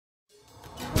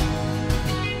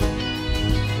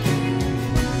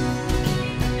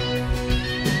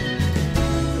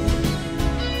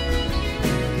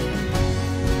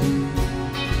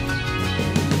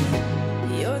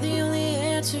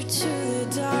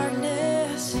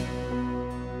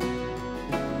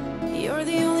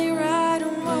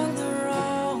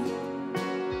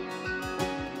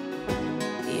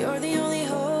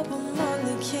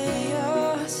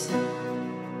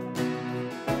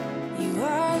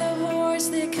voice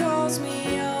that calls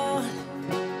me on,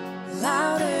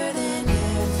 louder than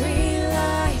every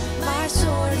lie, my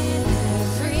sword in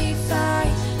every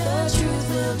fight. The truth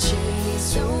will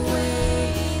chase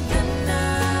away the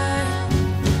night.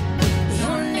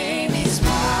 Your name is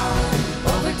power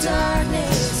over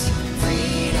darkness,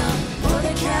 freedom for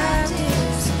the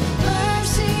captives,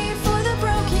 mercy for the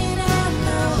broken and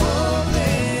the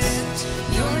hopeless.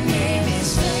 Your name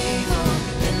is faithful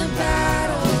in the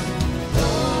battle,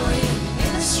 glory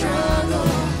in the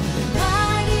struggle,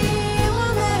 mighty, it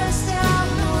won't let us down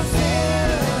nor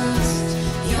fail us.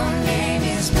 Your name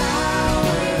is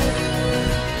power.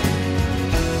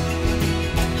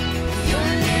 Your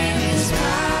name is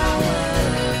power.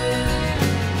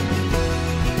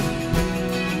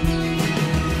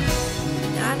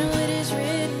 I know it is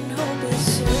written, hope is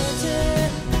certain.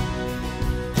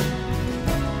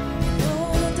 I know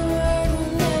that the word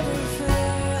will never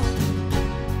fail.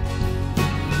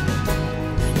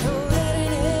 I know that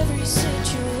in every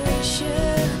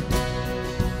situation,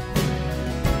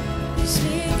 you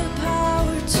speak the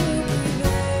power to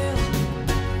prevail.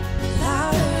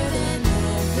 Louder than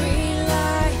every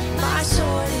lie, my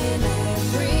sword in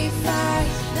every fight.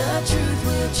 The truth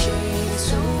will chase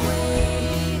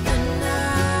away the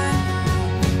night.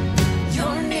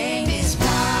 Your name is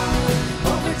power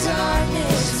over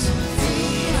darkness,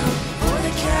 freedom for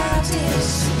the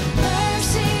captives,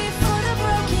 mercy for the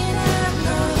broken and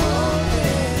the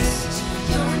hopeless.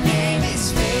 Your name is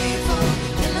faithful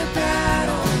in the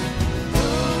battle,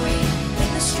 glory in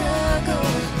the struggle,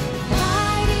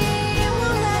 mighty, it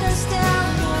won't let us down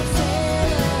nor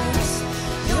fail us.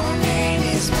 Your name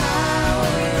is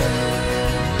power.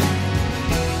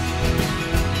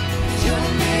 Your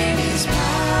name is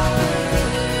power.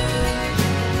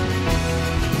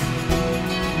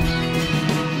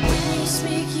 When you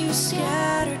speak, you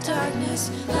scatter darkness.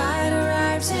 Light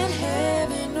arrives and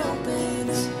heaven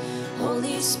opens.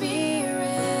 Holy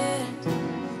Spirit,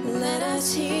 let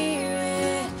us hear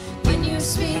it. When you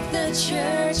speak, the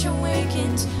church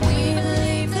awakens. We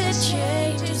believe that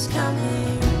change is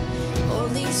coming.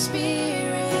 Holy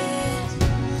Spirit,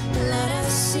 let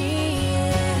us see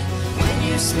it. When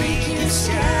you speak, you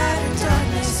scatter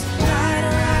darkness. Light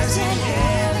arrives and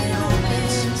heaven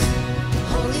opens.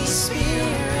 Holy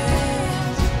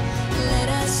Spirit, let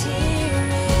us hear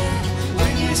it.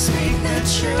 When you speak, the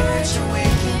church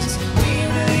awakens. We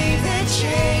believe that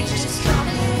change is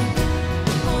coming.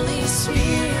 Holy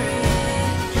Spirit,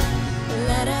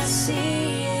 let us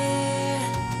see it.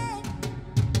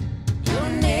 Your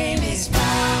name is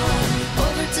power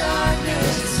over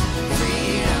darkness,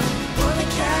 freedom for the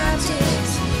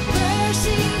captives,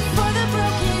 mercy for the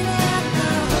broken and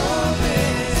the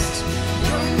hopeless.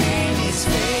 Your name is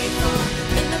faithful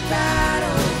in the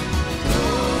battle,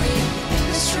 glory in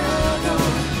the struggle,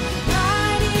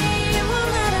 mighty, it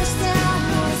won't let us down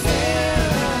nor fail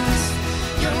us.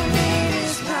 Your name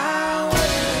is power.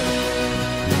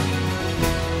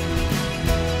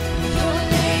 Your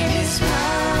name is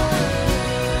power.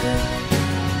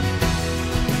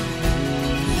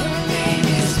 Your name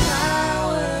is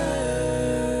power.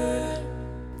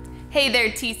 Hey there,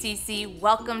 TCC.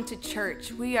 Welcome to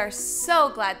church. We are so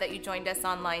glad that you joined us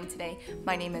online today.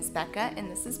 My name is Becca, and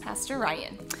this is Pastor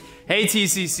Ryan. Hey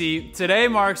TCC, today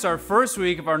marks our first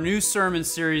week of our new sermon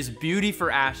series, Beauty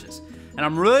for Ashes. And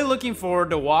I'm really looking forward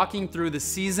to walking through the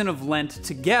season of Lent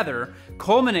together,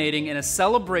 culminating in a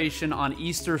celebration on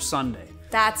Easter Sunday.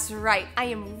 That's right. I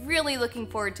am really looking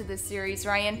forward to this series,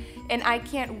 Ryan, and I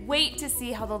can't wait to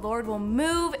see how the Lord will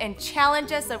move and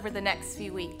challenge us over the next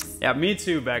few weeks. Yeah, me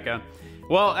too, Becca.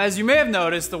 Well, as you may have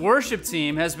noticed, the worship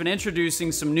team has been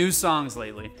introducing some new songs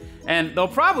lately, and they'll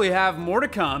probably have more to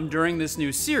come during this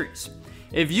new series.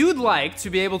 If you'd like to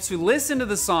be able to listen to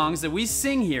the songs that we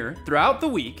sing here throughout the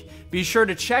week, be sure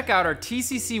to check out our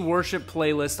TCC worship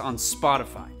playlist on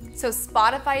Spotify. So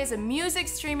Spotify is a music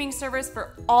streaming service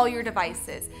for all your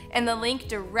devices, and the link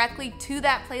directly to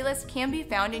that playlist can be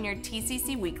found in your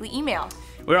TCC weekly email.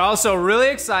 We're also really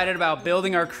excited about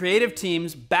building our creative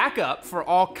teams back up for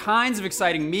all kinds of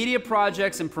exciting media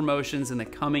projects and promotions in the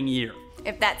coming year.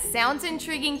 If that sounds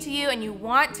intriguing to you and you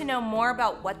want to know more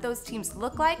about what those teams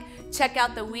look like, check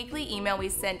out the weekly email we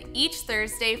send each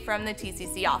Thursday from the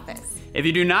TCC office. If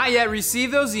you do not yet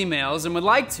receive those emails and would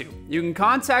like to, you can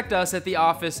contact us at the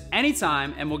office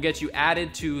anytime and we'll get you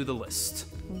added to the list.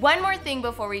 One more thing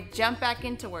before we jump back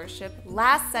into worship.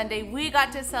 Last Sunday, we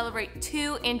got to celebrate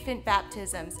 2 infant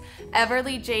baptisms.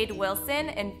 Everly Jade Wilson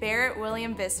and Barrett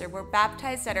William Visser were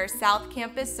baptized at our South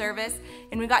Campus service,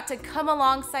 and we got to come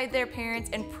alongside their parents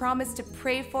and promise to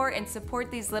pray for and support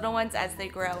these little ones as they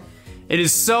grow. It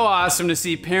is so awesome to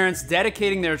see parents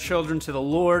dedicating their children to the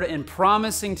Lord and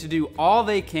promising to do all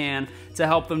they can to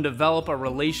help them develop a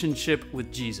relationship with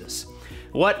Jesus.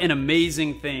 What an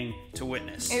amazing thing to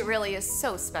witness. It really is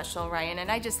so special, Ryan,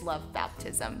 and I just love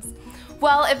baptisms.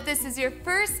 Well, if this is your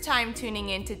first time tuning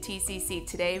into TCC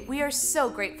today, we are so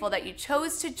grateful that you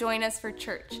chose to join us for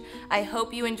church. I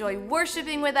hope you enjoy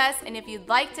worshiping with us, and if you'd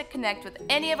like to connect with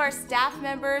any of our staff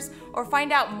members or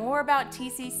find out more about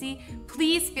TCC,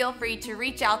 please feel free to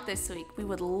reach out this week. We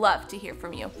would love to hear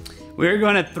from you. We're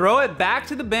going to throw it back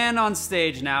to the band on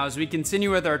stage now as we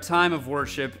continue with our time of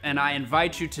worship, and I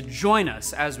invite you to join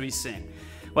us as we sing.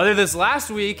 Whether this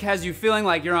last week has you feeling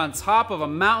like you're on top of a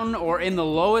mountain or in the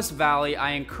lowest valley,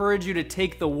 I encourage you to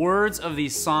take the words of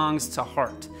these songs to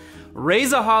heart.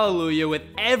 Raise a hallelujah with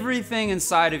everything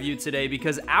inside of you today,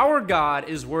 because our God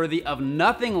is worthy of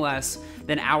nothing less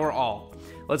than our all.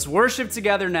 Let's worship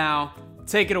together now.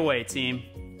 Take it away, team.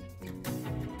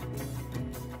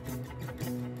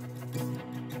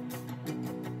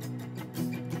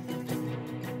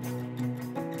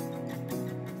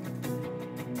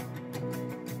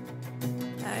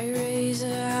 I raise a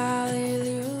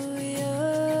hallelujah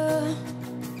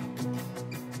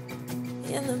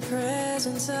in the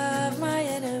presence of my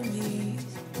enemies.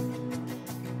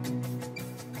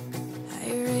 I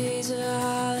raise a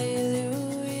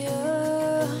hallelujah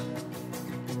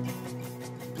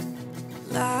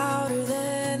louder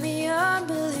than the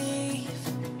unbelief.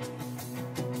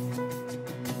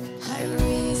 I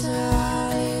raise a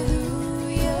hallelujah.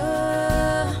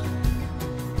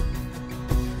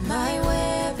 My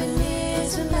weapon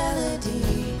is a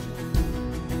melody.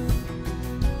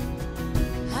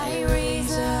 I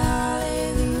raise a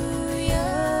hallelujah.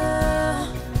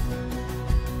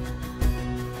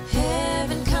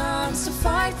 Heaven comes to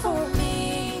fight for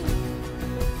me.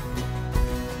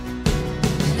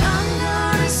 And I'm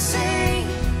gonna sing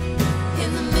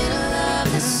in the middle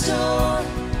of the storm.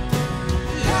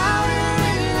 Louder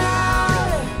and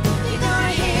louder, you're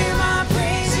gonna hear my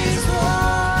praises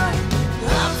roar.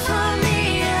 Up from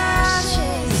the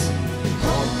ashes,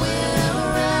 hope will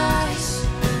arise.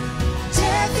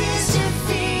 Death is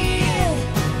defeated,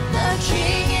 the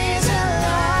King is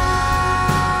alive.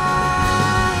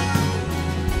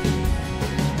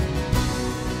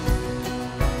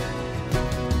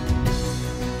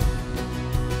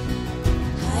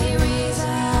 I raise a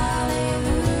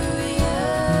hallelujah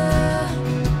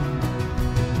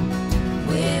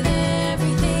with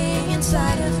everything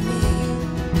inside of me.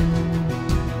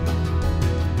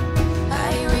 I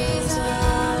raise a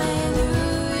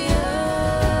hallelujah.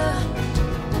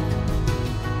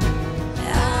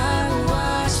 I will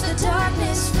watch the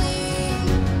darkness flee.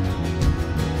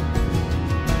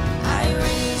 I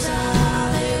raise a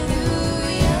hallelujah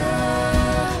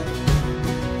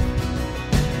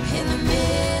in the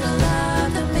middle of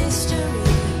the mystery.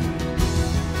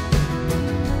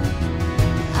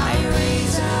 I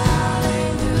raise a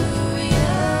hallelujah.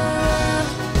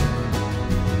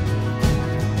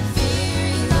 Fear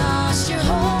you lost your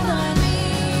hold on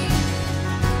me.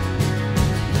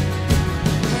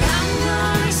 I'm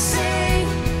gonna sing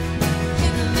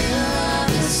in the middle of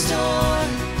the storm.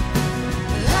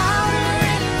 Louder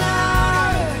and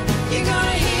louder, you're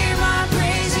gonna hear my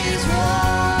praises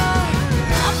roar.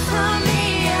 Up from the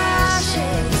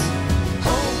ashes,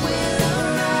 hope will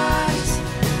arise.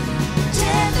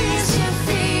 Death is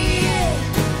defeated,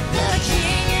 the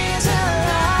King is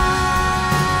alive.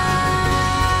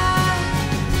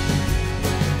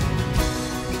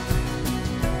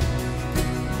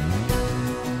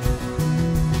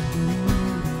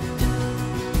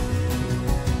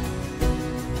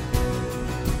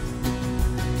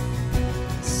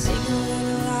 Sing a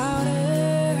little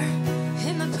louder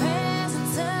in the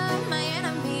presence of my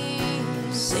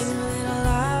enemies. Sing a little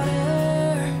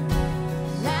louder,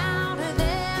 louder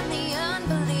than the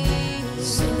unbelief.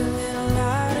 Sing a little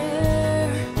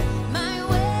louder, my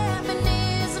weapon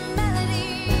is a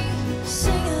melody.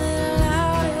 Sing a little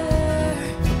louder,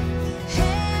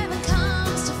 heaven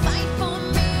comes to fight for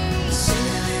me. Sing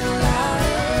a little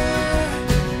louder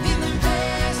in the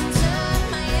presence of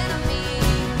my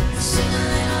enemies. Sing a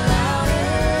little louder,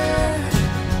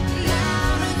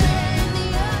 louder than the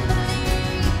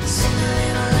unbelief. Sing a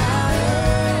little louder,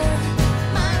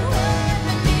 my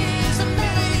weapon is a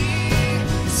melody.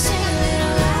 Sing a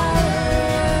little louder,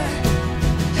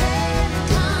 heaven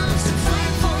comes to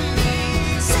fight for me.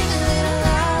 Sing a little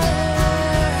louder,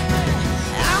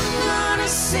 I'm gonna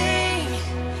sing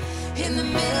in the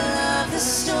middle of the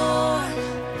storm.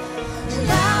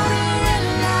 Louder and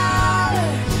louder,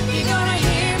 you're gonna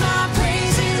hear my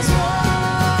praises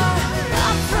roar.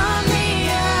 Up from the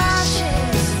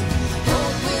ashes,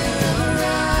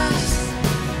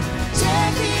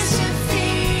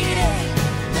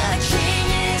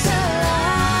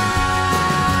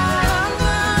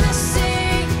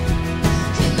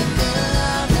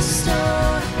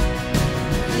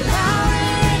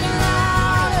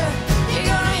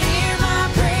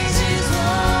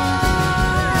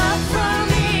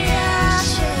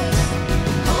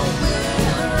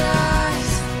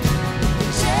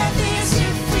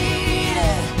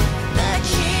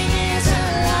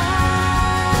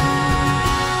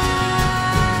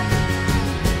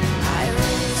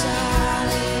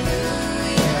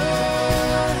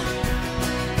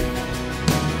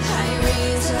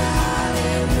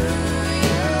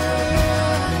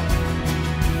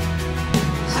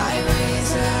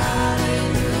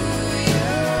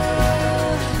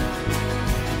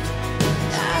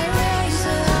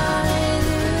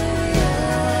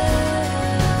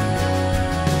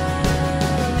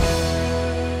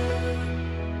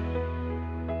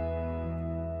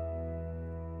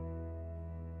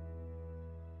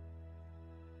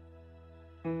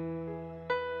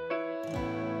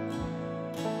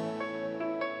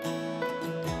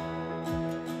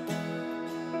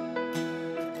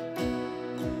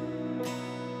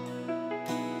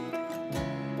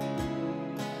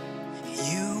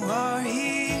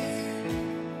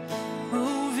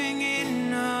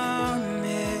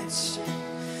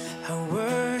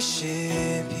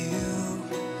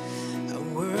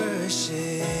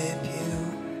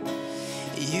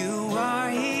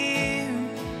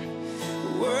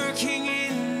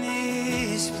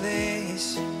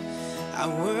 I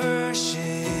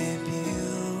worship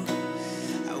you.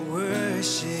 I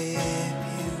worship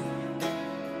you.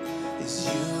 'Cause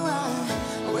you are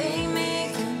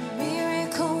waymaker,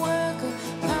 miracle worker,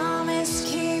 promise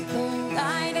keeper,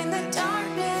 light in the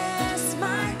darkness.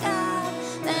 My God,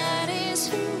 that is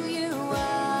who you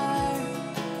are.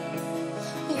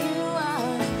 You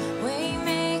are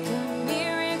waymaker,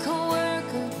 miracle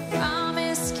worker,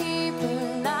 promise keeper,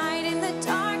 light in the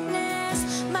darkness.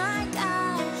 My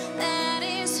God, that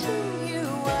is who you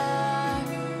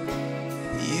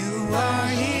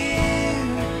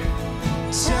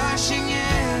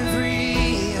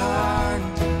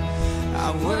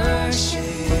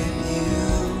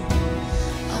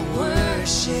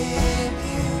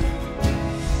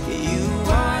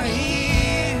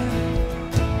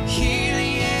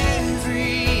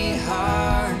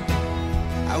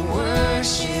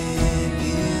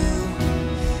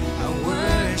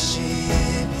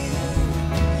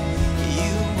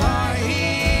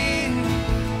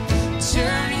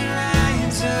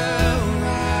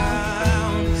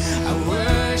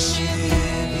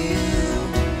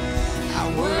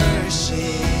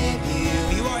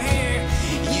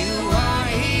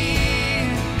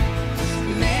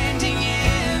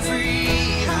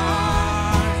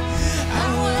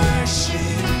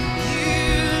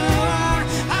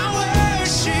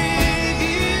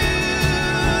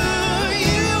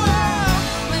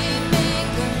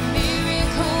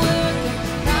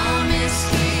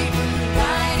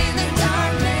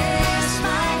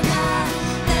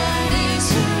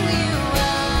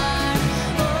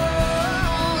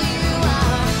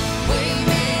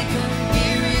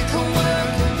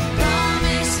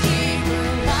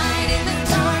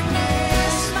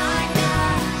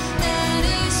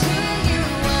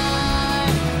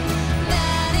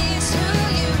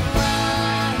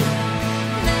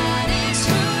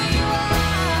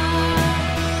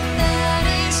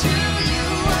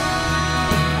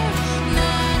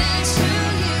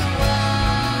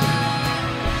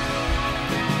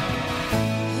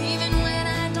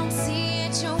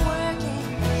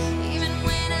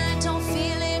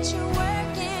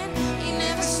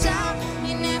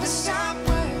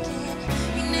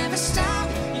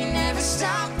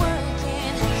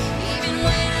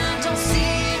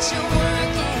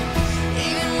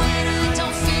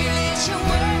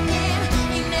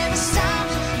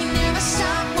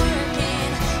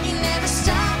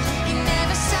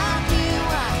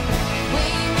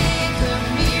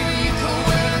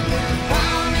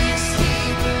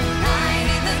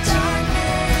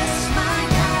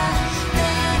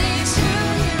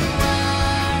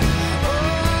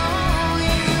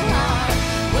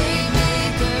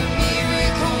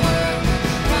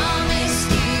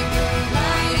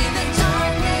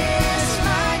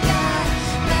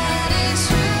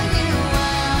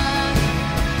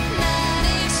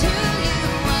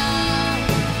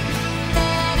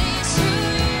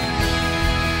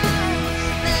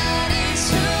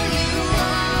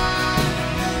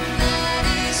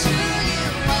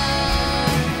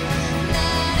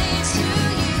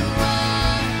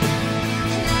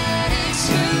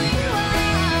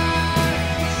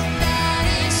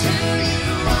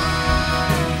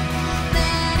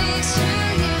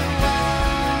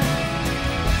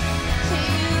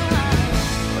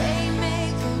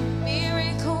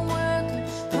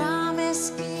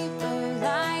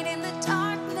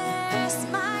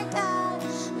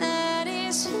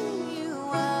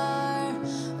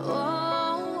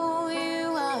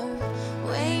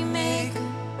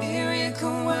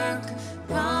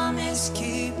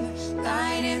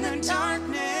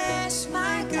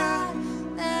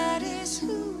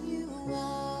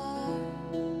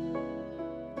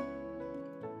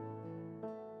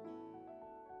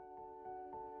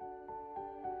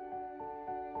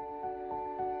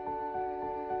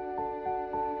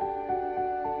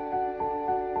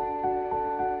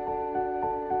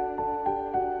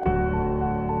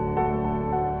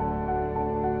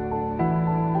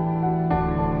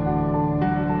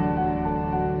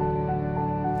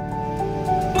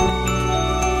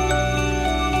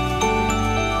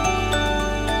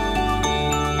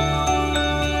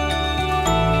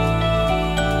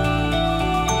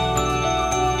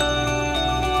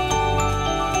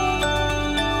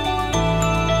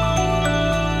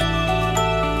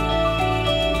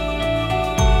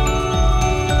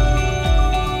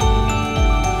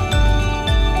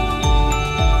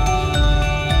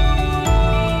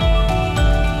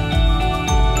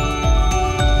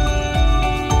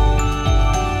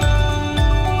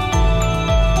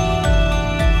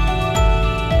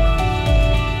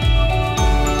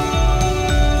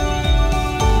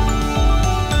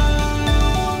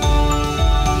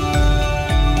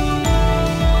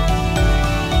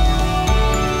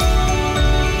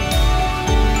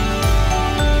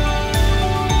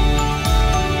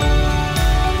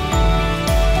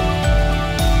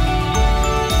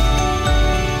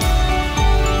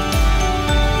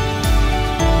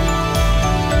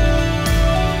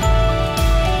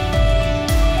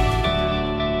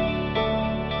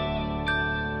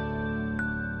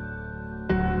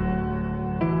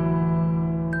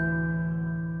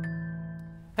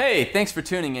Hey, thanks for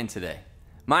tuning in today.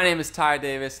 My name is Ty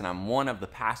Davis, and I'm one of the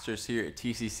pastors here at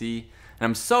TCC, and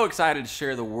I'm so excited to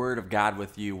share the Word of God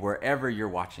with you wherever you're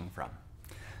watching from.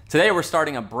 Today we're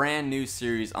starting a brand new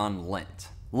series on Lent.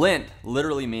 Lent,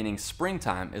 literally meaning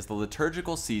springtime, is the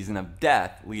liturgical season of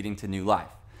death leading to new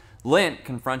life. Lent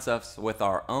confronts us with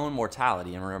our own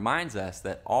mortality and reminds us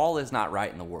that all is not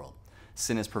right in the world.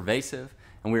 Sin is pervasive,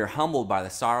 and we are humbled by the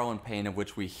sorrow and pain of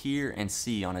which we hear and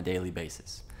see on a daily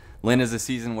basis. Lent is a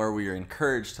season where we are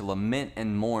encouraged to lament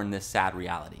and mourn this sad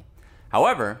reality.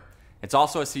 However, it's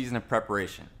also a season of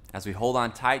preparation as we hold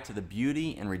on tight to the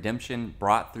beauty and redemption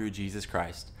brought through Jesus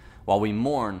Christ. While we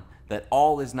mourn that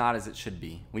all is not as it should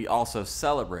be, we also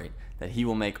celebrate that He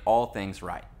will make all things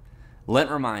right.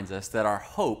 Lent reminds us that our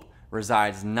hope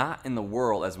resides not in the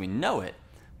world as we know it,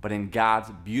 but in God's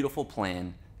beautiful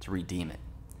plan to redeem it.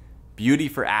 Beauty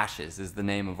for Ashes is the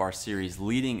name of our series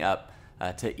leading up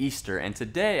to Easter, and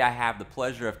today I have the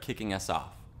pleasure of kicking us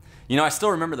off. You know, I still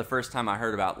remember the first time I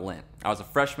heard about Lent. I was a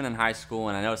freshman in high school,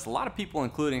 and I noticed a lot of people,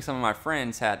 including some of my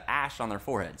friends, had ash on their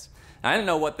foreheads. And I didn't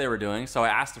know what they were doing, so I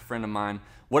asked a friend of mine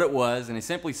what it was, and he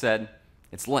simply said,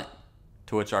 "It's Lent."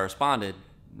 To which I responded,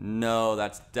 "No,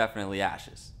 that's definitely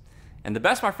ashes." And the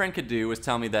best my friend could do was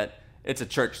tell me that it's a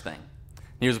church thing.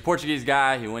 He was a Portuguese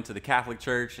guy who went to the Catholic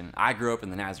Church, and I grew up in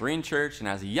the Nazarene Church, and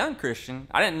as a young Christian,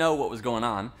 I didn't know what was going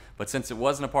on, but since it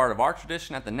wasn't a part of our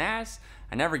tradition at the Naz,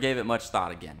 I never gave it much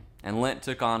thought again. And Lent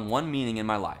took on one meaning in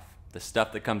my life: the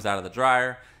stuff that comes out of the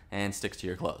dryer and sticks to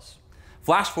your clothes.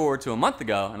 Flash forward to a month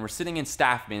ago, and we're sitting in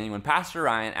staff meeting when Pastor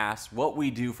Ryan asked what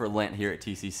we do for Lent here at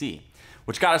TCC,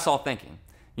 which got us all thinking.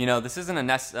 You know, this isn't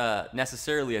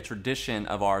necessarily a tradition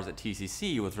of ours at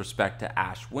TCC with respect to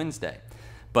Ash Wednesday.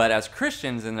 But as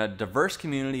Christians in a diverse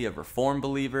community of Reformed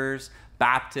believers,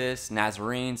 Baptists,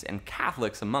 Nazarenes, and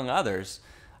Catholics, among others,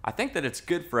 I think that it's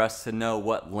good for us to know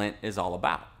what Lent is all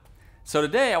about. So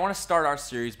today I want to start our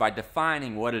series by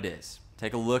defining what it is.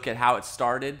 Take a look at how it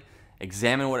started,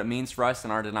 examine what it means for us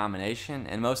in our denomination,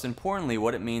 and most importantly,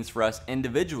 what it means for us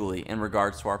individually in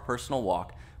regards to our personal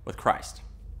walk with Christ.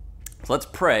 So let's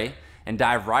pray and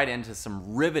dive right into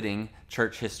some riveting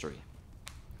church history.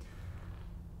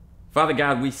 Father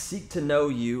God, we seek to know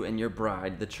You and Your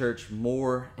bride, the church,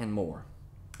 more and more.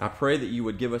 I pray that You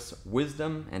would give us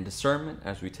wisdom and discernment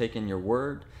as we take in Your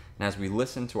word and as we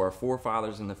listen to our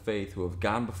forefathers in the faith who have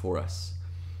gone before us.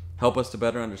 Help us to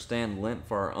better understand Lent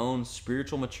for our own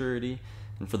spiritual maturity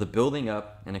and for the building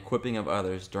up and equipping of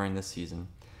others during this season.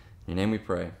 In Your name we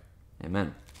pray.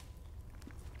 Amen.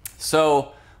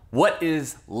 So, what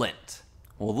is Lent?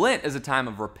 Well, Lent is a time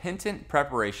of repentant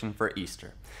preparation for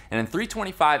Easter. And in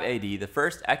 325 AD, the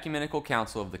first ecumenical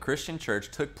council of the Christian church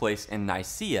took place in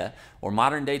Nicaea, or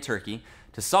modern-day Turkey,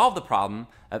 to solve the problem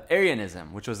of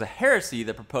Arianism, which was a heresy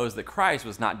that proposed that Christ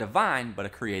was not divine, but a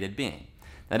created being.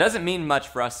 That doesn't mean much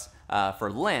for us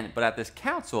for Lent, but at this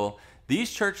council,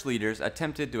 these church leaders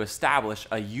attempted to establish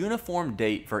a uniform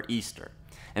date for Easter.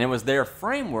 And it was their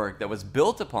framework that was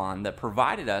built upon that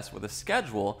provided us with a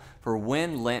schedule for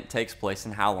when Lent takes place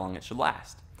and how long it should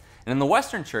last. And in the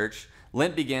Western Church,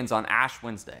 Lent begins on Ash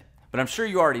Wednesday. But I'm sure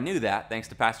you already knew that thanks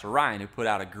to Pastor Ryan, who put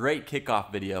out a great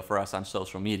kickoff video for us on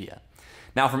social media.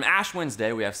 Now from Ash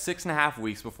Wednesday, we have 6.5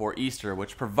 weeks before Easter,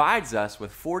 which provides us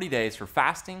with 40 days for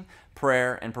fasting,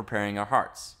 prayer, and preparing our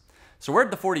hearts. So where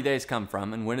did the 40 days come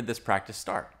from, and when did this practice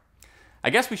start? I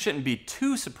guess we shouldn't be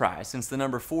too surprised since the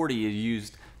number 40 is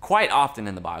used quite often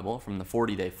in the Bible, from the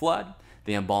 40-day flood,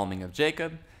 the embalming of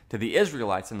Jacob, to the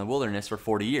Israelites in the wilderness for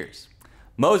 40 years.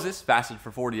 Moses fasted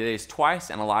for 40 days twice,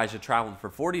 and Elijah traveled for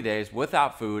 40 days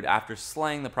without food after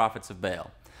slaying the prophets of Baal.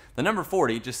 The number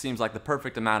 40 just seems like the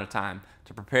perfect amount of time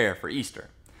to prepare for Easter.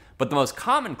 But the most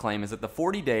common claim is that the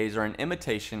 40 days are an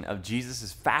imitation of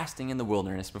Jesus' fasting in the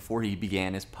wilderness before He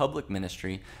began His public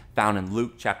ministry, found in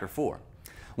Luke chapter 4.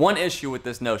 One issue with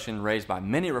this notion raised by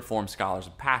many Reformed scholars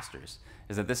and pastors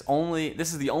is that this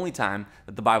is the only time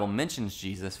that the Bible mentions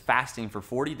Jesus fasting for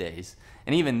 40 days,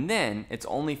 and even then, it's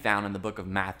only found in the book of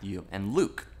Matthew and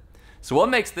Luke. So what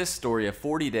makes this story of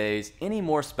 40 days any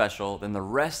more special than the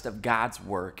rest of God's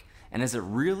work, and is it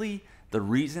really the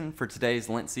reason for today's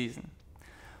Lent season?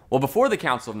 Well, before the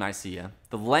Council of Nicaea,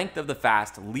 the length of the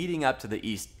fast leading up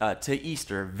to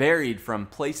Easter varied from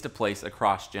place to place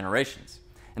across generations.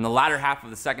 In the latter half of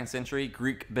the 2nd century,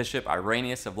 Greek bishop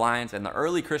Irenaeus of Lyons and the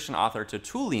early Christian author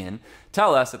Tertullian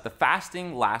tell us that the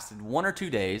fasting lasted 1 or 2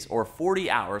 days or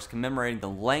 40 hours, commemorating the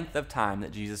length of time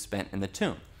that Jesus spent in the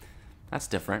tomb. That's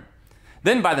different.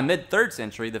 Then by the mid-3rd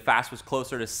century, the fast was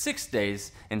closer to 6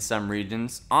 days in some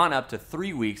regions, on up to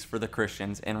 3 weeks for the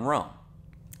Christians in Rome.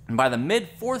 And by the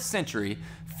mid-4th century,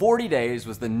 40 days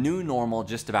was the new normal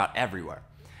just about everywhere.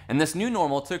 And this new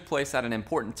normal took place at an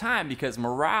important time because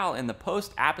morale in the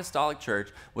post-apostolic church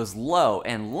was low,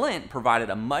 and Lent provided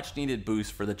a much-needed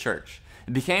boost for the church.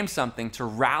 It became something to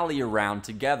rally around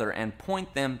together and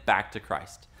point them back to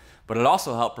Christ. But it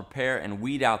also helped prepare and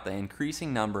weed out the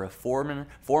increasing number of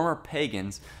former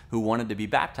pagans who wanted to be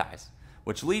baptized,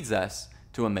 which leads us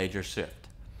to a major shift.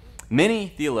 Many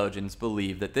theologians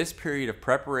believe that this period of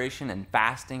preparation and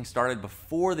fasting started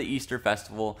before the Easter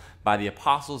festival by the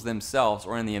apostles themselves,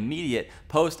 or in the immediate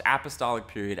post-apostolic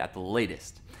period at the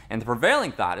latest. And the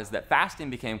prevailing thought is that fasting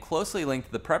became closely linked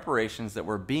to the preparations that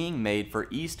were being made for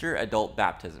Easter adult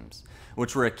baptisms,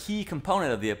 which were a key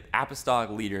component of the apostolic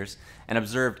leaders and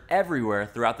observed everywhere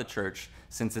throughout the church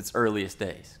since its earliest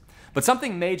days. But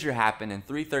something major happened in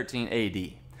 313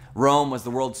 AD. Rome was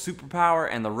the world's superpower,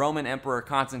 and the Roman Emperor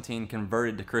Constantine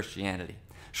converted to Christianity.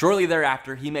 Shortly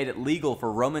thereafter, he made it legal for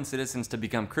Roman citizens to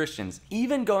become Christians,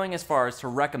 even going as far as to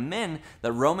recommend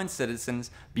that Roman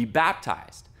citizens be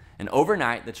baptized. And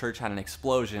overnight, the church had an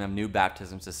explosion of new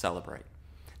baptisms to celebrate.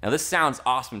 Now, this sounds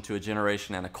awesome to a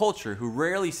generation and a culture who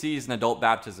rarely sees an adult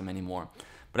baptism anymore.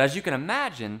 But as you can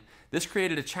imagine, this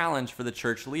created a challenge for the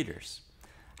church leaders.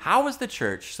 How was the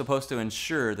church supposed to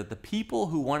ensure that the people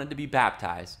who wanted to be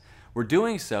baptized were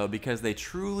doing so because they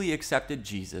truly accepted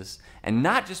Jesus, and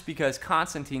not just because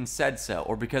Constantine said so,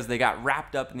 or because they got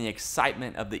wrapped up in the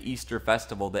excitement of the Easter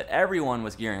festival that everyone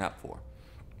was gearing up for?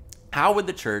 How would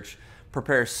the church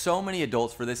prepare so many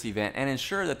adults for this event and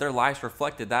ensure that their lives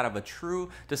reflected that of a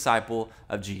true disciple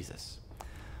of Jesus?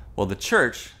 Well, the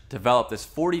church developed this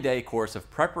 40-day course of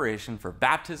preparation for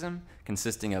baptism,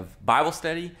 consisting of Bible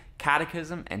study,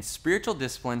 catechism, and spiritual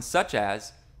disciplines such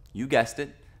as, you guessed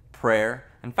it, prayer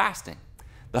and fasting.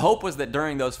 The hope was that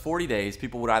during those 40 days,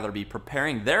 people would either be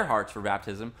preparing their hearts for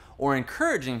baptism or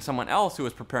encouraging someone else who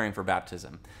was preparing for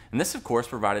baptism. And this, of course,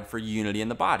 provided for unity in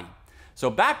the body.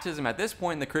 So baptism at this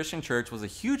point in the Christian church was a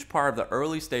huge part of the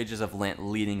early stages of Lent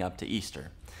leading up to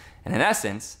Easter. And in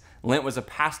essence, Lent was a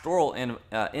pastoral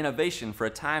innovation for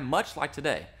a time much like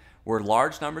today, where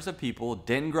large numbers of people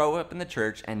didn't grow up in the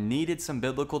church and needed some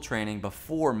biblical training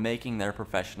before making their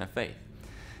profession of faith.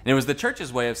 And it was the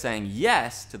church's way of saying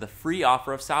yes to the free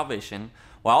offer of salvation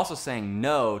while also saying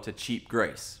no to cheap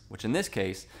grace, which in this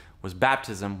case was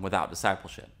baptism without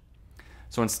discipleship.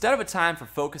 So instead of a time for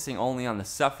focusing only on the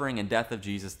suffering and death of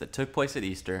Jesus that took place at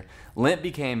Easter, Lent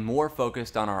became more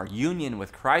focused on our union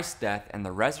with Christ's death and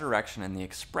the resurrection and the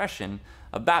expression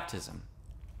of baptism.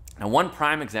 Now, one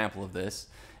prime example of this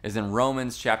is in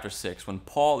Romans chapter 6, when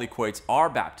Paul equates our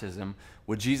baptism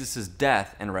with Jesus'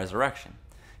 death and resurrection.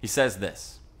 He says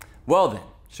this, "Well then,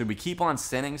 should we keep on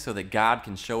sinning so that God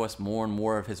can show us more and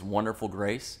more of his wonderful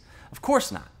grace? Of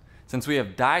course not. Since we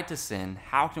have died to sin,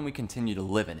 how can we continue to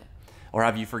live in it? Or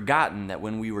have you forgotten that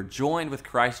when we were joined with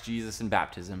Christ Jesus in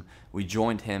baptism, we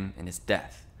joined him in his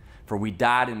death? For we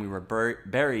died and we were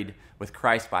buried with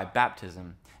Christ by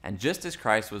baptism. And just as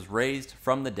Christ was raised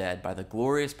from the dead by the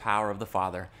glorious power of the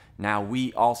Father, now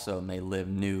we also may live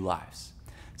new lives.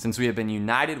 Since we have been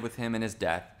united with him in his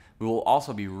death, we will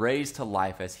also be raised to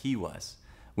life as he was.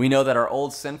 We know that our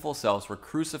old sinful selves were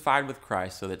crucified with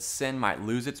Christ so that sin might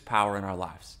lose its power in our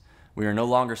lives. We are no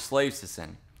longer slaves to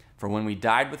sin, for when we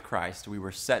died with Christ, we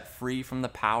were set free from the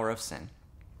power of sin.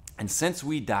 And since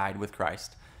we died with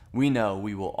Christ, we know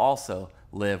we will also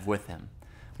live with him.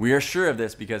 We are sure of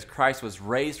this because Christ was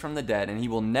raised from the dead, and he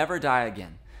will never die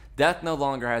again. Death no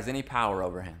longer has any power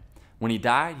over him. When he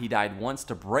died once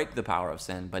to break the power of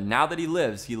sin, but now that he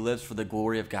lives for the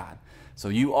glory of God. So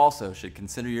you also should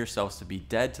consider yourselves to be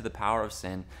dead to the power of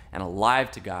sin and alive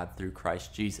to God through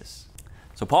Christ Jesus."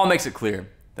 So Paul makes it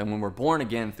clear that when we're born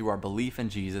again through our belief in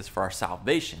Jesus for our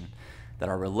salvation, that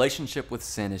our relationship with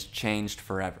sin is changed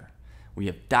forever. We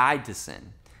have died to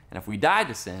sin, and if we died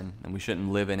to sin, then we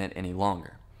shouldn't live in it any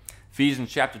longer.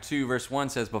 Ephesians chapter 2 verse 1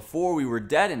 says, "Before we were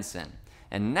dead in sin,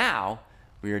 and now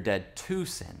we are dead to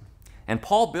sin." And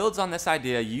Paul builds on this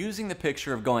idea using the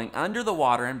picture of going under the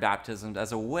water in baptism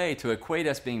as a way to equate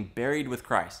us being buried with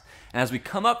Christ. And as we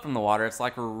come up from the water, it's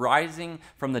like we're rising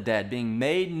from the dead, being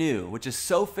made new, which is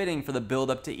so fitting for the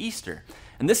build up to Easter.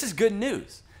 And this is good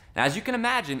news. And as you can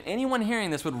imagine, anyone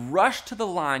hearing this would rush to the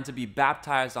line to be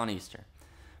baptized on Easter.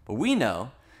 But we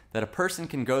know that a person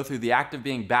can go through the act of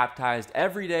being baptized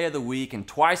every day of the week and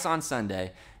twice on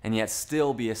Sunday and yet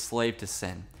still be a slave to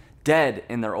sin, dead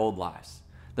in their old lives.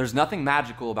 There's nothing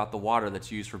magical about the water that's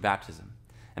used for baptism.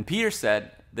 And Peter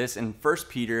said this in 1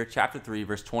 Peter chapter 3,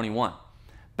 verse 21.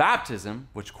 "Baptism,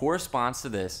 which corresponds to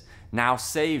this, now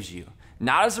saves you,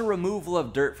 not as a removal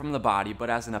of dirt from the body, but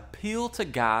as an appeal to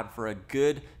God for a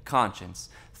good conscience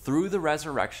through the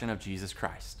resurrection of Jesus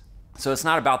Christ." So it's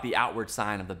not about the outward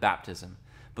sign of the baptism,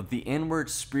 but the inward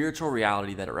spiritual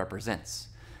reality that it represents.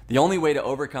 The only way to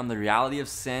overcome the reality of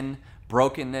sin,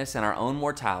 brokenness, and our own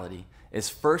mortality is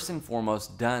first and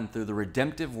foremost done through the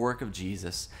redemptive work of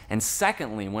Jesus, and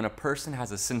secondly, when a person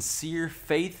has a sincere,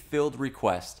 faith-filled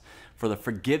request for the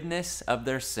forgiveness of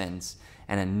their sins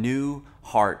and a new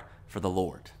heart for the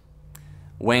Lord.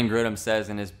 Wayne Grudem says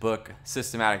in his book,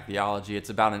 Systematic Theology, it's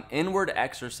about an inward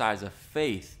exercise of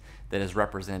faith that is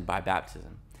represented by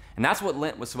baptism. And that's what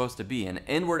Lent was supposed to be, an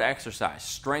inward exercise,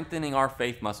 strengthening our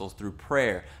faith muscles through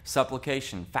prayer,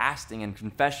 supplication, fasting, and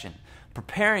confession,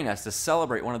 preparing us to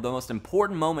celebrate one of the most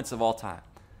important moments of all time.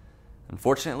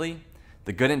 Unfortunately,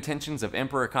 the good intentions of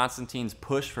Emperor Constantine's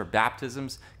push for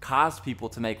baptisms caused people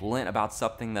to make Lent about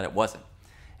something that it wasn't.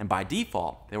 And by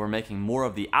default, they were making more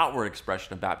of the outward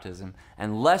expression of baptism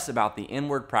and less about the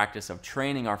inward practice of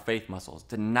training our faith muscles,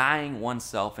 denying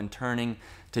oneself and turning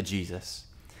to Jesus.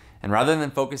 And rather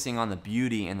than focusing on the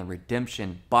beauty and the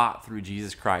redemption bought through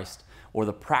Jesus Christ, or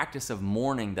the practice of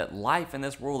mourning that life in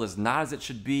this world is not as it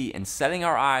should be, and setting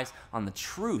our eyes on the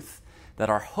truth that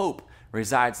our hope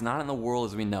resides not in the world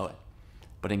as we know it,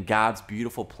 but in God's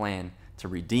beautiful plan to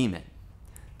redeem it,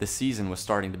 this season was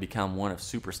starting to become one of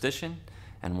superstition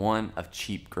and one of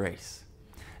cheap grace.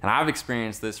 And I've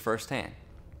experienced this firsthand.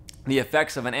 The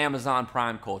effects of an Amazon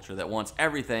Prime culture that wants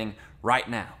everything right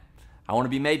now. I want to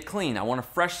be made clean. I want a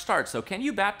fresh start. So can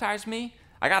you baptize me?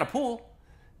 I got a pool.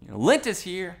 Lent is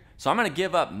here. So I'm going to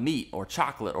give up meat or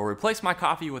chocolate or replace my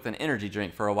coffee with an energy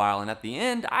drink for a while. And at the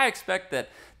end, I expect that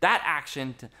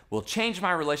action will change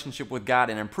my relationship with God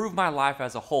and improve my life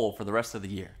as a whole for the rest of the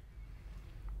year.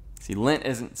 See, Lent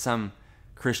isn't some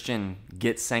Christian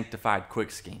get sanctified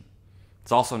quick scheme.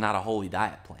 It's also not a holy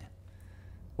diet plan.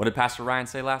 What did Pastor Ryan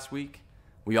say last week?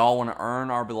 We all want to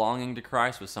earn our belonging to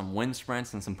Christ with some wind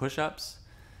sprints and some push-ups.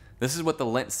 This is what the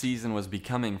Lent season was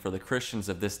becoming for the Christians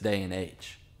of this day and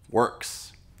age.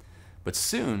 Works. But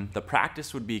soon, the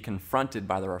practice would be confronted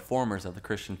by the reformers of the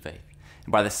Christian faith.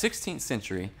 And by the 16th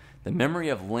century, the memory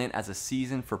of Lent as a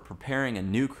season for preparing a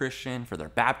new Christian for their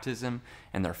baptism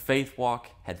and their faith walk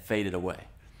had faded away.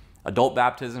 Adult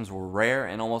baptisms were rare,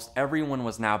 and almost everyone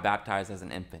was now baptized as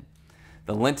an infant.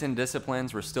 The Lenten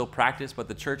disciplines were still practiced, but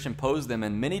the church imposed them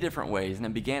in many different ways, and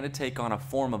it began to take on a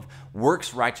form of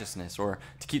works righteousness, or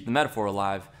to keep the metaphor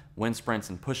alive, wind sprints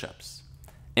and push-ups.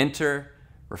 Enter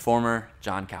reformer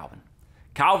John Calvin.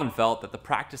 Calvin felt that the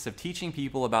practice of teaching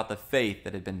people about the faith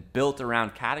that had been built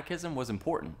around catechism was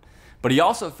important, but he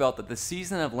also felt that the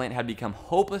season of Lent had become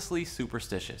hopelessly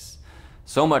superstitious,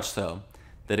 so much so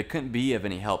that it couldn't be of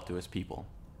any help to his people.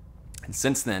 And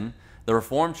since then, the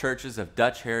Reformed churches of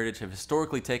Dutch heritage have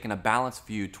historically taken a balanced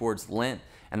view towards Lent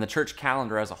and the church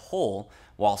calendar as a whole,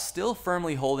 while still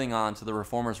firmly holding on to the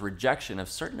Reformers' rejection of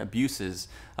certain abuses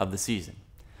of the season.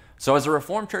 So as a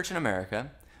Reformed church in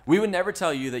America, we would never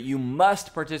tell you that you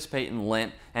must participate in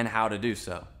Lent and how to do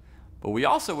so. But we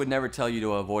also would never tell you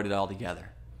to avoid it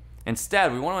altogether.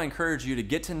 Instead, we want to encourage you to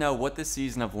get to know what this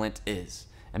season of Lent is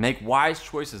and make wise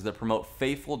choices that promote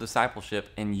faithful discipleship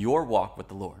in your walk with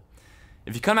the Lord.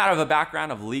 If you come out of a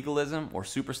background of legalism or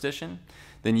superstition,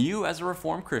 then you as a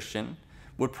Reformed Christian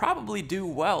would probably do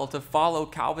well to follow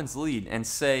Calvin's lead and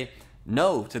say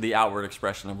no to the outward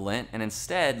expression of Lent and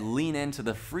instead lean into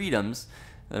the freedoms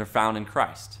that are found in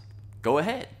Christ. Go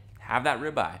ahead, have that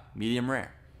ribeye, medium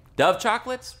rare. Dove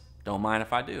chocolates? Don't mind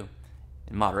if I do.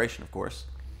 In moderation, of course.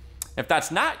 If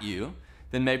that's not you,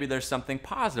 then maybe there's something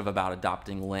positive about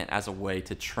adopting Lent as a way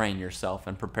to train yourself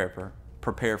and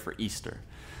prepare for Easter.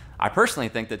 I personally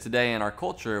think that today in our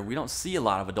culture, we don't see a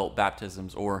lot of adult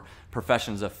baptisms or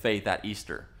professions of faith at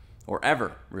Easter, or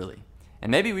ever, really.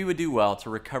 And maybe we would do well to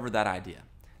recover that idea,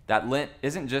 that Lent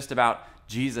isn't just about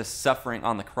Jesus suffering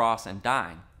on the cross and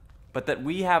dying, but that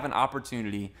we have an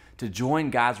opportunity to join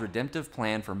God's redemptive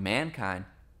plan for mankind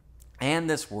and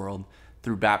this world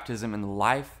through baptism in the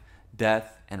life,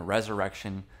 death, and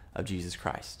resurrection of Jesus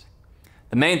Christ.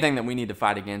 The main thing that we need to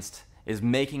fight against is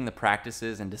making the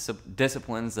practices and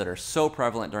disciplines that are so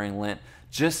prevalent during Lent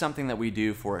just something that we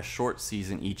do for a short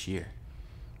season each year.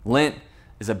 Lent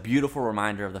is a beautiful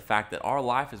reminder of the fact that our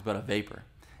life is but a vapor,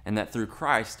 and that through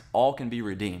Christ all can be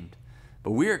redeemed.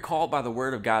 But we are called by the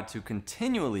Word of God to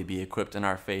continually be equipped in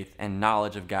our faith and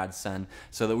knowledge of God's Son,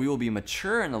 so that we will be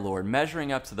mature in the Lord,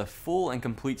 measuring up to the full and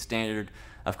complete standard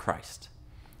of Christ.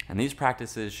 And these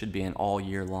practices should be an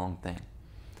all-year-long thing.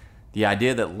 The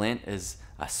idea that Lent is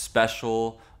a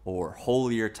special or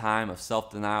holier time of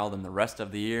self-denial than the rest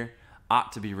of the year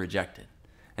ought to be rejected.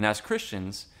 And as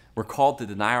Christians, we're called to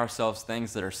deny ourselves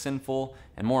things that are sinful,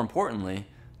 and more importantly,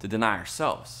 to deny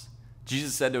ourselves.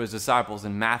 Jesus said to his disciples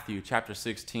in Matthew chapter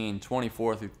 16,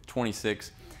 24 through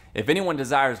 26, "If anyone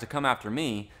desires to come after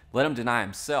me, let him deny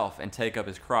himself and take up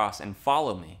his cross and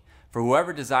follow me. For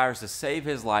whoever desires to save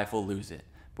his life will lose it,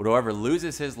 but whoever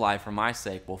loses his life for my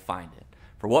sake will find it.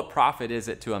 For what profit is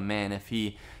it to a man if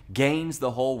he gains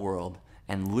the whole world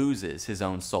and loses his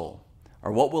own soul?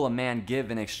 Or what will a man give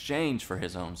in exchange for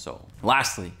his own soul?"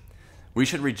 Lastly, we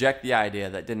should reject the idea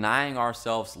that denying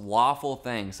ourselves lawful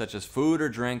things such as food or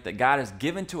drink that God has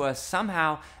given to us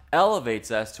somehow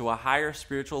elevates us to a higher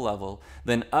spiritual level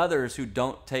than others who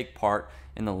don't take part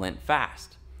in the Lent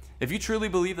fast. If you truly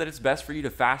believe that it's best for you to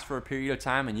fast for a period of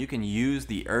time and you can use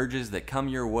the urges that come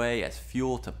your way as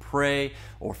fuel to pray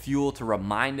or fuel to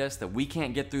remind us that we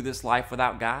can't get through this life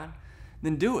without God,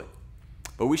 then do it.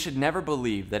 But we should never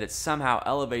believe that it somehow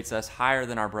elevates us higher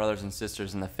than our brothers and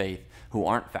sisters in the faith who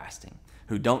aren't fasting,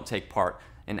 who don't take part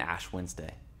in Ash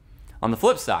Wednesday. On the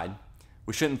flip side,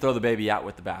 we shouldn't throw the baby out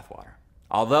with the bathwater.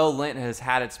 Although Lent has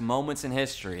had its moments in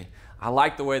history, I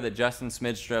like the way that Justin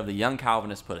Smidstra of the Young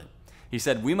Calvinist put it. He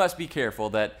said, "We must be careful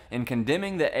that in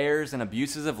condemning the errors and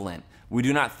abuses of Lent, we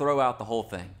do not throw out the whole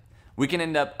thing. We can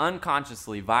end up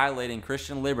unconsciously violating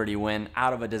Christian liberty when,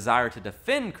 out of a desire to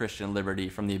defend Christian liberty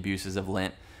from the abuses of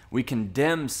Lent, we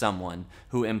condemn someone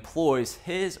who employs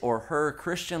his or her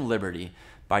Christian liberty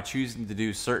by choosing to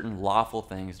do certain lawful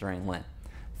things during Lent.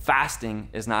 Fasting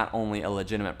is not only a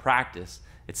legitimate practice,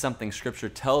 it's something Scripture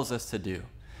tells us to do.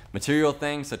 Material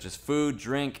things such as food,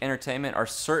 drink, entertainment are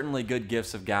certainly good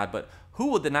gifts of God, but who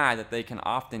will deny that they can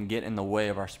often get in the way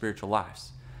of our spiritual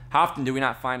lives? How often do we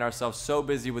not find ourselves so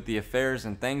busy with the affairs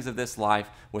and things of this life,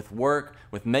 with work,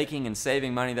 with making and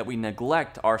saving money, that we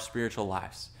neglect our spiritual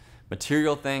lives?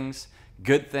 Material things,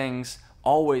 good things,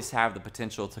 always have the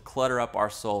potential to clutter up our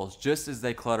souls just as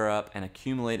they clutter up and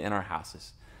accumulate in our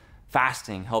houses.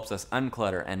 Fasting helps us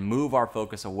unclutter and move our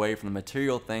focus away from the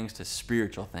material things to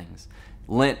spiritual things.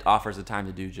 Lent offers a time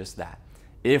to do just that,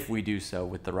 if we do so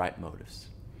with the right motives.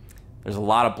 There's a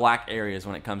lot of black areas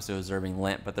when it comes to observing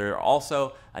Lent, but there are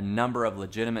also a number of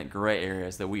legitimate gray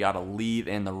areas that we ought to leave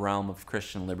in the realm of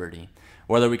Christian liberty.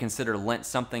 Whether we consider Lent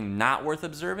something not worth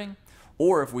observing,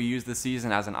 or if we use the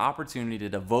season as an opportunity to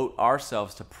devote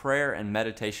ourselves to prayer and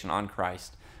meditation on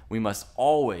Christ, we must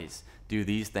always do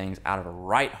these things out of a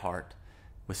right heart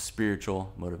with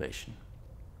spiritual motivation.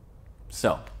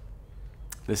 So,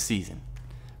 this season,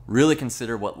 really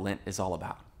consider what Lent is all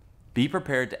about. Be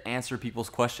prepared to answer people's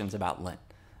questions about Lent,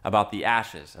 about the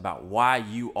ashes, about why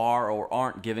you are or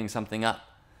aren't giving something up.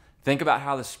 Think about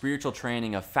how the spiritual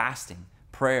training of fasting,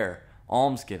 prayer,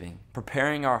 almsgiving,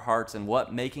 preparing our hearts, and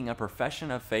what making a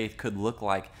profession of faith could look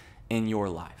like in your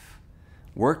life.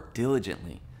 Work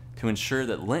diligently to ensure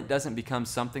that Lent doesn't become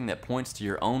something that points to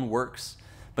your own works,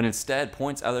 but instead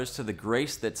points others to the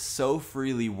grace that so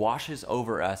freely washes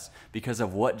over us because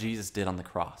of what Jesus did on the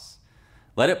cross.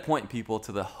 Let it point people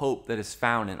to the hope that is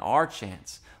found in our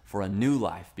chance for a new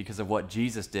life because of what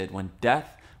Jesus did when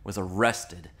death was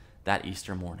arrested that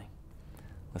Easter morning.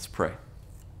 Let's pray.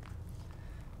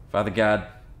 Father God,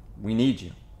 we need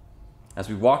you. As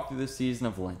we walk through this season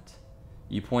of Lent,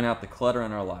 you point out the clutter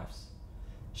in our lives.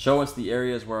 Show us the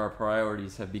areas where our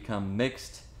priorities have become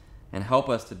mixed and help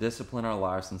us to discipline our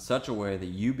lives in such a way that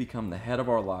you become the head of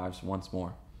our lives once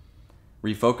more.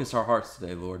 Refocus our hearts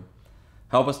today, Lord.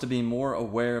 Help us to be more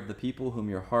aware of the people whom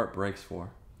your heart breaks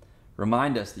for.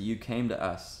 Remind us that you came to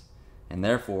us, and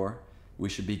therefore we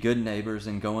should be good neighbors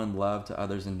and go in love to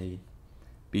others in need.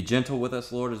 Be gentle with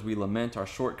us, Lord, as we lament our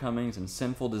shortcomings and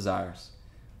sinful desires.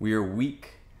 We are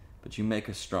weak, but you make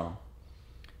us strong.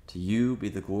 To you be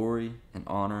the glory and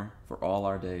honor for all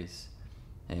our days.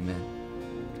 Amen.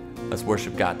 Let's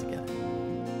worship God together.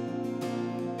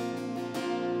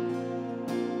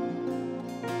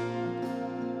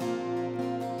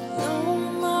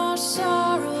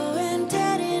 Sorrow and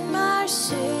dead in my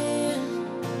sin,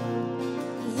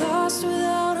 lost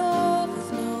without hope,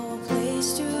 with no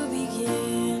place to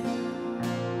begin.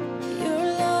 Your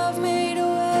love made a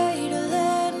way to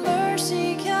let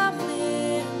mercy come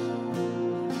in.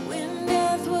 When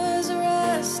death was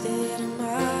arrested and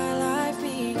my life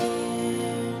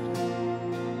began,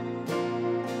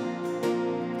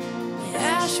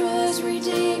 ash was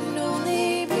redeemed,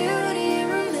 only beauty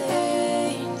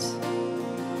remains.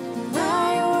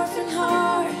 My orphan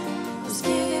heart was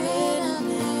given a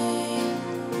name.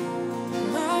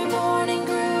 My mourning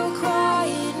grew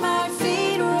quiet, my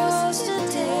feet rose to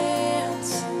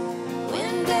dance.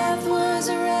 When death was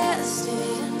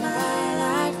arrested and my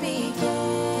life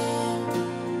began.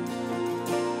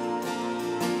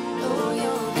 Oh,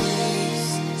 your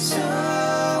grace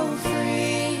so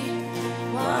free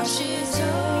washes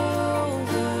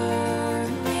over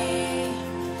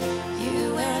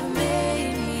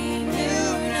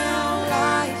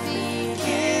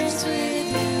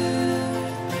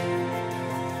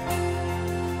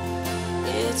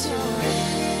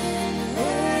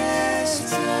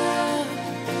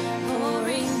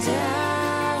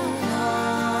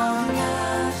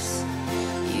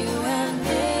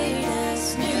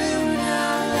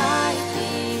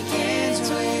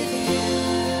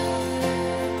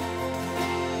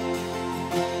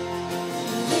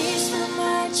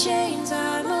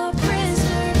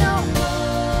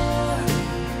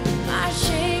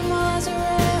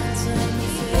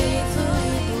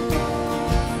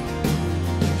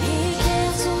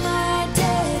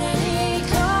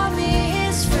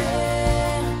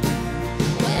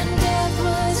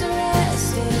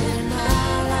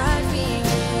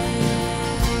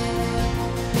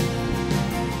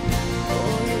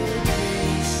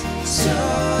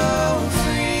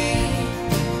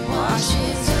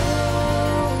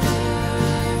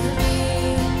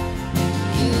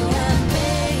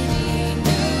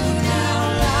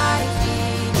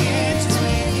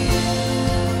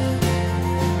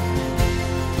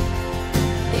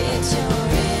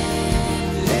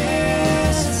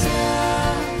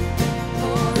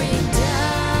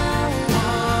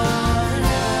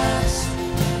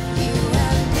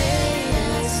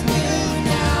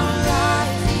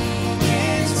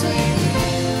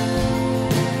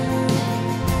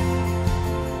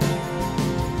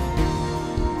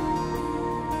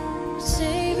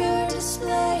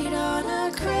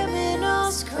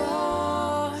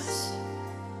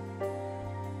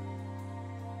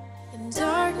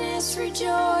Jesus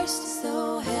rejoiced as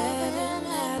though heaven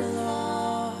had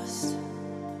lost.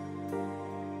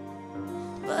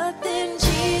 But then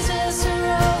Jesus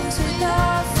arose with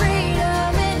our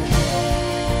freedom in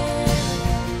hand.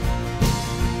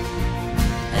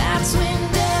 That's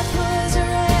when death was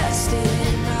arrested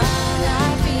and my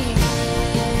life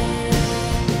began.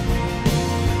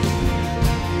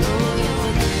 Oh,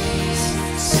 your grace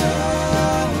so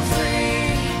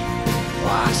free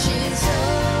washes over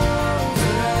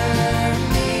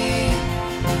me.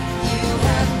 You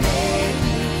have made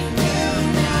me new,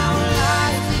 now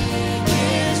life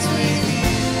begins with you.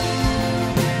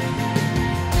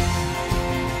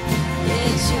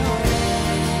 It's your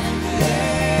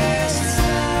endless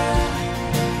love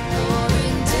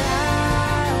pouring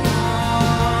down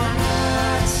on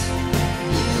us.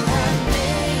 You have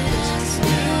made us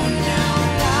new, now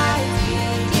life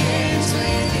begins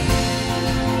with you.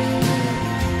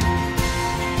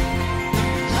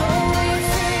 Oh, we're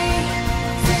free,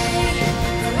 free,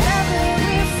 forever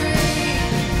we're free.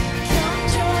 Come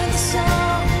join the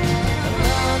song of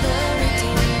all the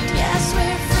redeemed. Yes,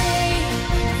 we're free,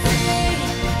 free,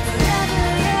 forever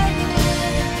and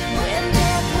live. When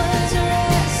death was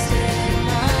arrested,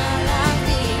 my life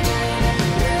began.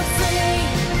 We're free,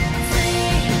 free,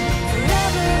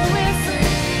 forever we're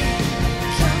free.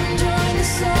 Come join the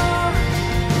song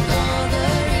of all the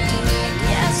redeemed.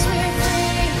 Yes, we're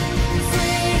free,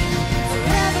 free,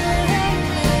 forever and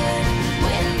live.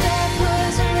 When death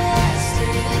was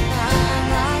arrested, my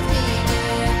life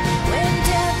began. When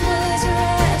death was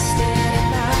arrested,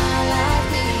 my life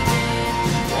began.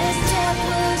 When death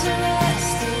was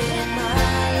arrested,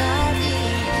 my life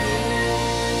began.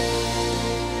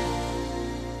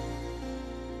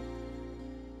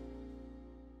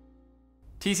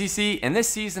 TCC, in this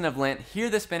season of Lent, hear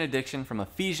this benediction from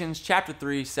Ephesians chapter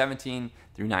 3, 17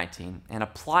 through 19, and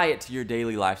apply it to your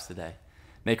daily lives today.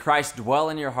 May Christ dwell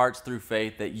in your hearts through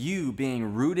faith, that you,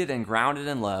 being rooted and grounded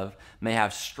in love, may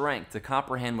have strength to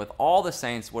comprehend with all the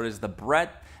saints what is the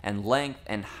breadth and length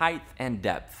and height and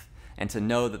depth, and to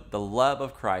know that the love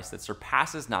of Christ that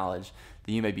surpasses knowledge,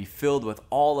 that you may be filled with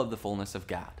all of the fullness of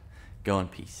God. Go in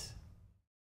peace.